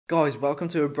Guys, welcome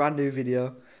to a brand new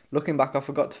video. Looking back, I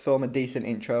forgot to film a decent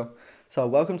intro. So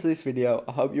welcome to this video,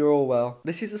 I hope you're all well.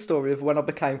 This is the story of when I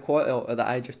became quite ill at the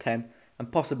age of 10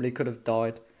 and possibly could have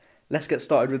died. Let's get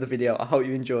started with the video, I hope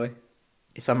you enjoy.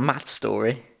 It's a mad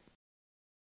story.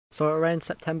 So around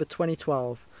September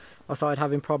 2012, I started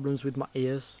having problems with my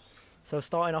ears. So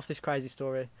starting off this crazy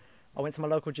story, I went to my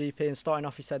local GP and starting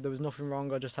off he said there was nothing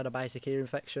wrong, I just had a basic ear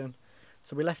infection.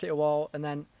 So we left it a while and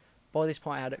then by this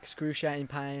point I had excruciating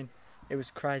pain. It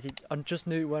was crazy. I just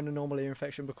knew it wasn't a normal ear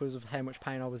infection because of how much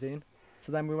pain I was in.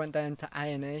 So then we went down to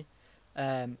A&E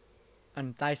and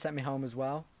they sent me home as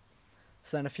well.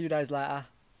 So then a few days later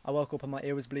I woke up and my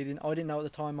ear was bleeding. I didn't know at the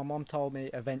time, my mum told me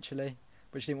eventually,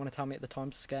 but she didn't want to tell me at the time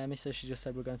to scare me, so she just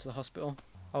said we're going to the hospital.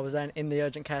 I was then in the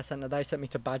urgent care centre. They sent me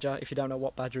to Badger. If you don't know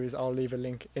what Badger is, I'll leave a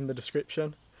link in the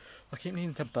description. I keep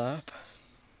needing to burp.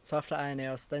 So after A&E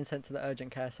I was then sent to the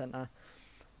urgent care centre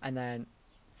and then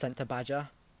sent to Badger.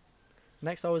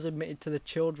 Next I was admitted to the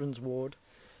children's ward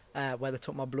where they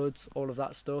took my bloods, all of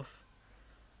that stuff.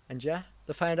 And yeah,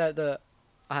 they found out that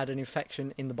I had an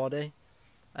infection in the body,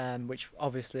 which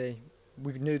obviously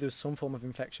we knew there was some form of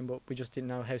infection, but we just didn't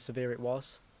know how severe it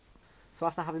was. So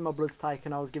after having my bloods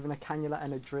taken, I was given a cannula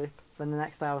and a drip. Then the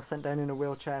next day I was sent down in a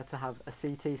wheelchair to have a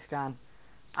CT scan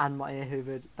and my ear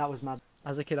hoovered. That was mad.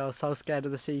 As a kid I was so scared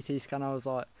of the CT scan. I was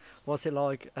like, what's it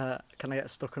like? Can I get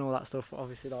stuck and all that stuff?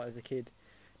 Obviously, like, as a kid,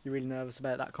 you're really nervous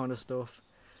about that kind of stuff.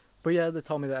 But yeah, they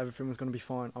told me that everything was going to be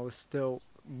fine. I was still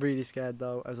really scared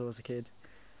though, as I was a kid.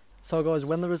 So guys,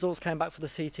 when the results came back for the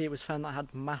CT, it was found that I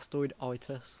had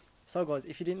mastoiditis. So guys,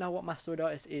 if you didn't know what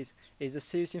mastoiditis is a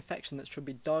serious infection that should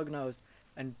be diagnosed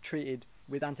and treated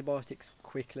with antibiotics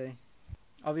quickly.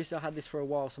 Obviously I had this for a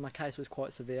while, so my case was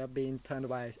quite severe, being turned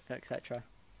away, etc.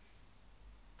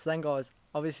 So then guys,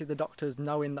 obviously the doctors,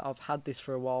 knowing that I've had this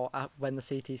for a while, when the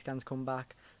CT scans come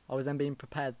back, I was then being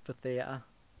prepared for theatre.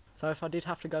 So if I did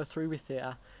have to go through with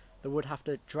theatre, they would have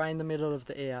to drain the middle of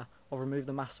the ear or remove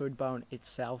the mastoid bone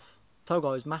itself. So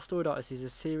guys, mastoiditis is a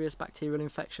serious bacterial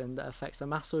infection that affects the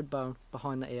mastoid bone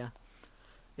behind the ear.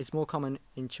 It's more common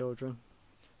in children.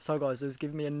 So guys, it was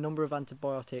giving me a number of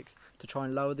antibiotics to try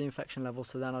and lower the infection level,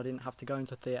 so then I didn't have to go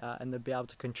into theatre and they'd be able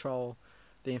to control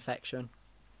the infection.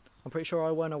 I'm pretty sure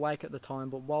I weren't awake at the time,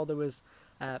 but while there was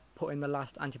putting the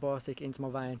last antibiotic into my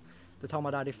vein, they told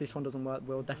my dad if this one doesn't work,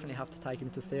 we'll definitely have to take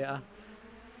him to theatre.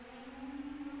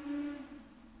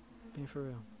 Being for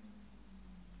real.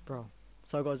 Bro.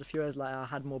 So guys, a few years later I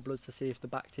had more bloods to see if the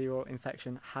bacterial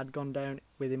infection had gone down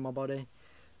within my body.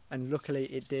 And luckily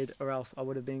it did, or else I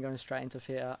would have been going straight into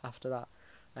theatre after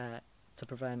that to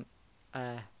prevent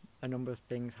a number of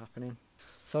things happening.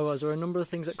 So guys, there are a number of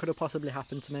things that could have possibly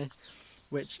happened to me,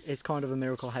 which is kind of a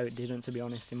miracle how it didn't, to be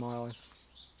honest, in my eyes.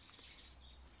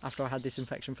 After I had this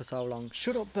infection for so long.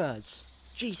 Shut up, birds!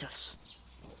 Jesus!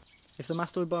 If the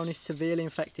mastoid bone is severely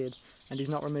infected and is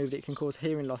not removed, it can cause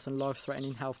hearing loss and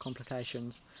life-threatening health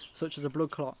complications, such as a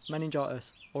blood clot,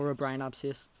 meningitis, or a brain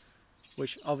abscess,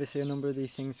 which obviously a number of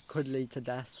these things could lead to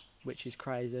death, which is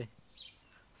crazy.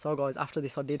 So guys, after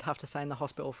this I did have to stay in the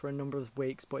hospital for a number of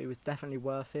weeks, but it was definitely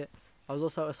worth it. I was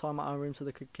also assigned my own room so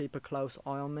they could keep a close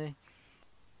eye on me.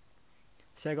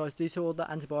 So yeah, guys, due to all the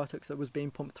antibiotics that was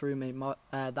being pumped through me,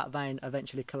 that vein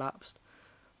eventually collapsed.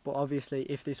 But obviously,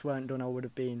 if this weren't done, I would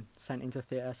have been sent into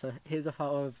theatre. So here's a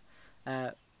photo of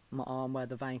my arm where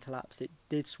the vein collapsed. It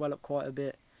did swell up quite a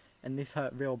bit, and this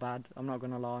hurt real bad. I'm not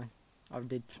gonna lie, I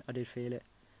did feel it,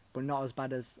 but not as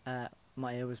bad as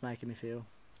my ear was making me feel.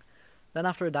 Then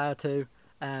after a day or two,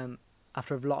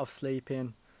 after a lot of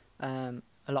sleeping, a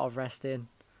lot of resting,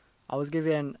 I was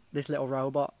given this little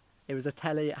robot. It was a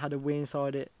telly, it had a Wii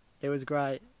inside it. It was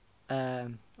great,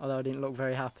 although I didn't look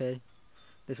very happy.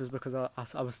 This was because I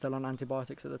was still on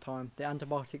antibiotics at the time. The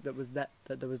antibiotic that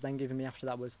they was then giving me after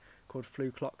that was called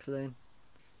flucloxacin.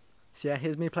 So yeah,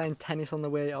 here's me playing tennis on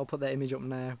the Wii. I'll put that image up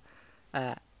now.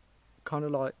 Kind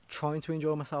of like trying to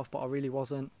enjoy myself, but I really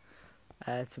wasn't.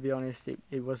 To be honest,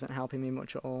 it wasn't helping me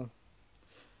much at all.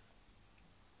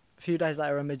 A few days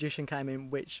later, a magician came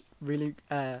in, which really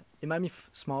it made me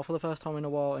smile for the first time in a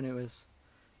while, and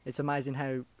it's amazing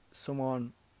how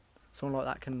someone like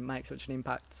that can make such an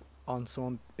impact on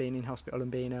someone being in hospital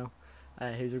and being ill.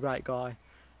 He's a great guy.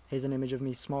 Here's an image of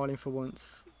me smiling for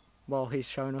once while he's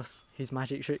showing us his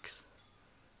magic tricks.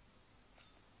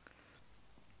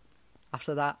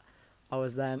 After that, I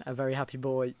was then a very happy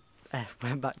boy.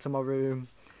 Went back to my room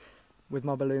with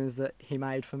my balloons that he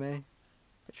made for me,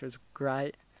 which was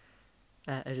great.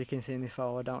 As you can see in this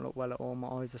photo, I don't look well at all, my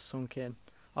eyes are sunk in.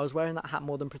 I was wearing that hat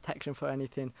more than protection for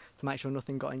anything, to make sure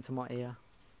nothing got into my ear.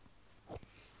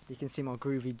 You can see my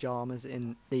groovy jammers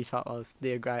in these photos.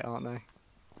 They're great, aren't they?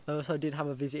 I also did have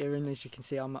a visitor in, as you can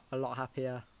see I'm a lot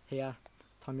happier here.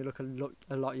 Time you look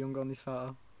a lot younger on this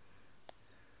photo.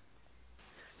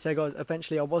 So guys,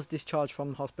 eventually I was discharged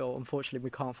from the hospital. Unfortunately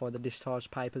we can't find the discharge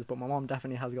papers, but my mum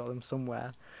definitely has got them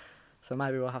somewhere. So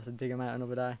maybe we'll have to dig them out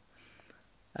another day.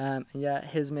 And yeah,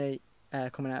 here's me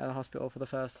coming out of the hospital for the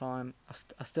first time.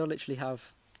 I still literally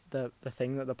have the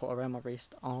thing that they put around my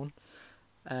wrist on.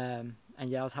 And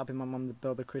yeah, I was helping my mum to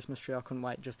build the Christmas tree. I couldn't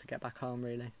wait just to get back home,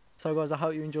 really. So guys, I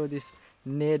hope you enjoyed this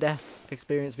near-death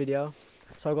experience video.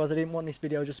 So guys, I didn't want this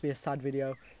video just to be a sad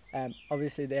video.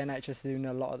 Obviously the NHS is doing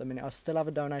a lot at the minute. I still have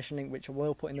a donation link which I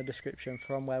will put in the description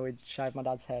from where we shaved my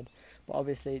dad's head. But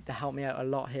obviously they helped me out a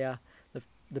lot here.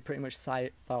 They pretty much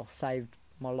saved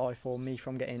my life, or me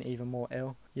from getting even more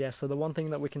ill. Yeah, so the one thing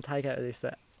that we can take out of this,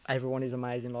 that everyone is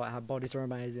amazing, like our bodies are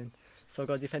amazing. So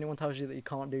guys, if anyone tells you that you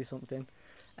can't do something,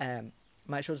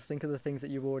 make sure to think of the things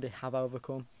that you already have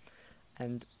overcome,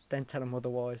 and then tell them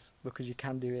otherwise, because you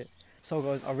can do it. So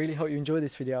guys, I really hope you enjoyed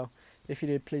this video. If you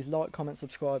did, please like, comment,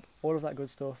 subscribe, all of that good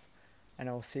stuff, and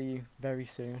I'll see you very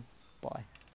soon. Bye.